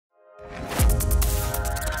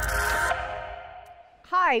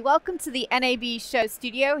Hi, welcome to the NAB show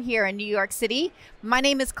studio here in New York City. My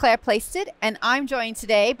name is Claire Plaisted, and I'm joined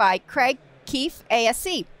today by Craig Kief,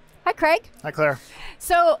 ASC. Hi, Craig. Hi, Claire.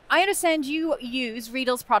 So I understand you use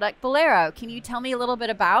Riedel's product, Bolero. Can you tell me a little bit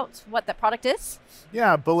about what that product is?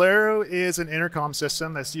 Yeah, Bolero is an intercom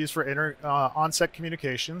system that's used for on-set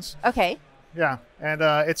communications. Okay. Yeah, and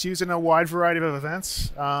it's used in a wide variety of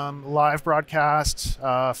events, live broadcast,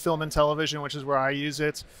 film and television, which is where I use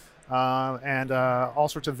it, and all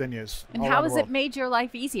sorts of venues. And how has it made your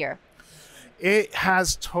life easier? It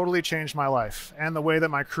has totally changed my life and the way that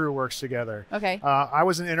my crew works together. Okay. I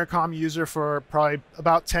was an intercom user for probably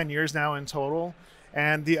about 10 years now in total.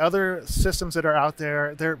 And the other systems that are out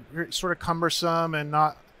there, they're sort of cumbersome and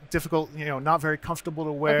not difficult, not very comfortable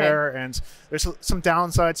to wear. Okay. And there's some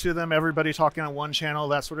downsides to them, everybody talking on one channel,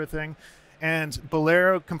 that sort of thing. And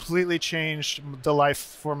Bolero completely changed the life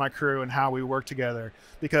for my crew and how we work together,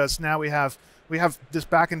 because now we have this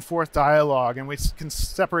back and forth dialogue, and we can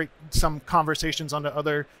separate some conversations onto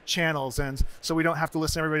other channels, and so we don't have to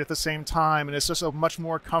listen to everybody at the same time, and it's just a much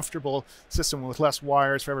more comfortable system with less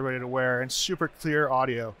wires for everybody to wear and super clear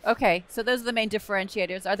audio. Okay, so those are the main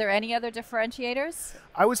differentiators. Are there any other differentiators?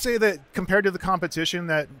 I would say that compared to the competition,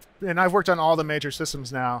 and I've worked on all the major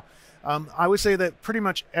systems now, I would say that pretty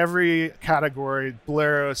much every category,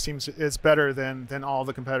 Bolero is better than all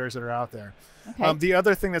the competitors that are out there. Okay. The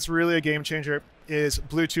other thing that's really a game changer is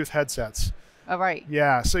Bluetooth headsets. Oh, right.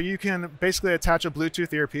 Yeah, so you can basically attach a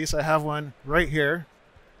Bluetooth earpiece. I have one right here.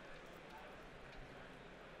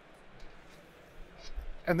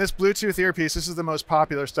 And this Bluetooth earpiece, this is the most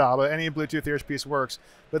popular style, but any Bluetooth earpiece works.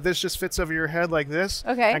 But this just fits over your head like this,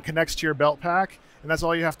 okay, and connects to your belt pack, and that's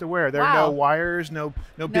all you have to wear. There are no wires, no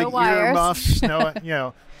big ear muffs,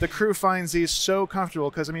 no, the crew finds these so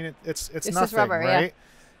comfortable because, I mean, it's nothing, just rubber, right? Yeah.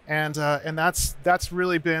 And that's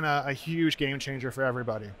really been a huge game changer for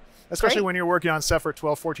everybody. Especially when you're working on set for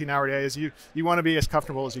 12, 14-hour days, you want to be as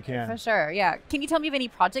comfortable as you can. For sure, yeah. Can you tell me of any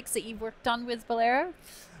projects that you've worked on with Bolero?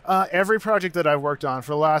 Every project that I've worked on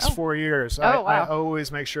for the last 4 years, I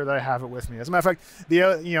always make sure that I have it with me. As a matter of fact,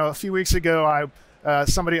 a few weeks ago,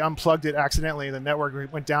 somebody unplugged it accidentally, and the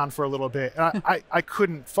network went down for a little bit. And I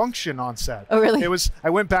couldn't function on set. Oh, really? I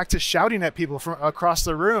went back to shouting at people from across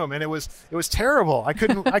the room, and it was terrible. I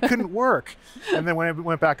couldn't work. And then when it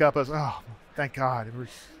went back up, I was, oh, thank God, we're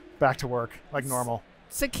back to work like normal.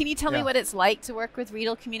 So can you tell me what it's like to work with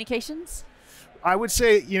Riedel Communications? I would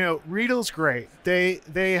say, Riedel's great. They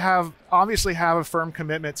obviously have a firm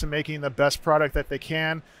commitment to making the best product that they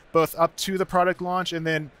can, both up to the product launch and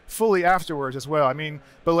then fully afterwards as well. I mean,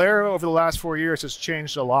 Bolero over the last 4 years has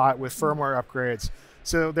changed a lot with firmware upgrades.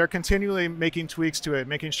 So they're continually making tweaks to it,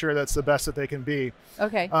 making sure that's the best that they can be.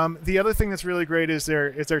 Okay. The other thing that's really great is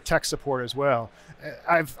their tech support as well.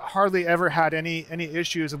 I've hardly ever had any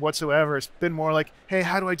issues whatsoever. It's been more like, hey,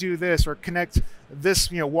 how do I do this, or connect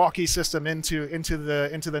this walkie system into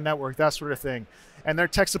the network, that sort of thing. And their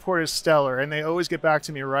tech support is stellar, and they always get back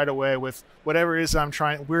to me right away with whatever it is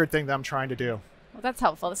weird thing that I'm trying to do. Well, that's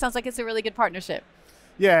helpful. It sounds like it's a really good partnership.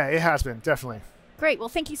 Yeah, it has been, definitely. Great. Well,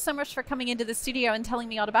 thank you so much for coming into the studio and telling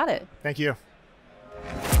me all about it. Thank you.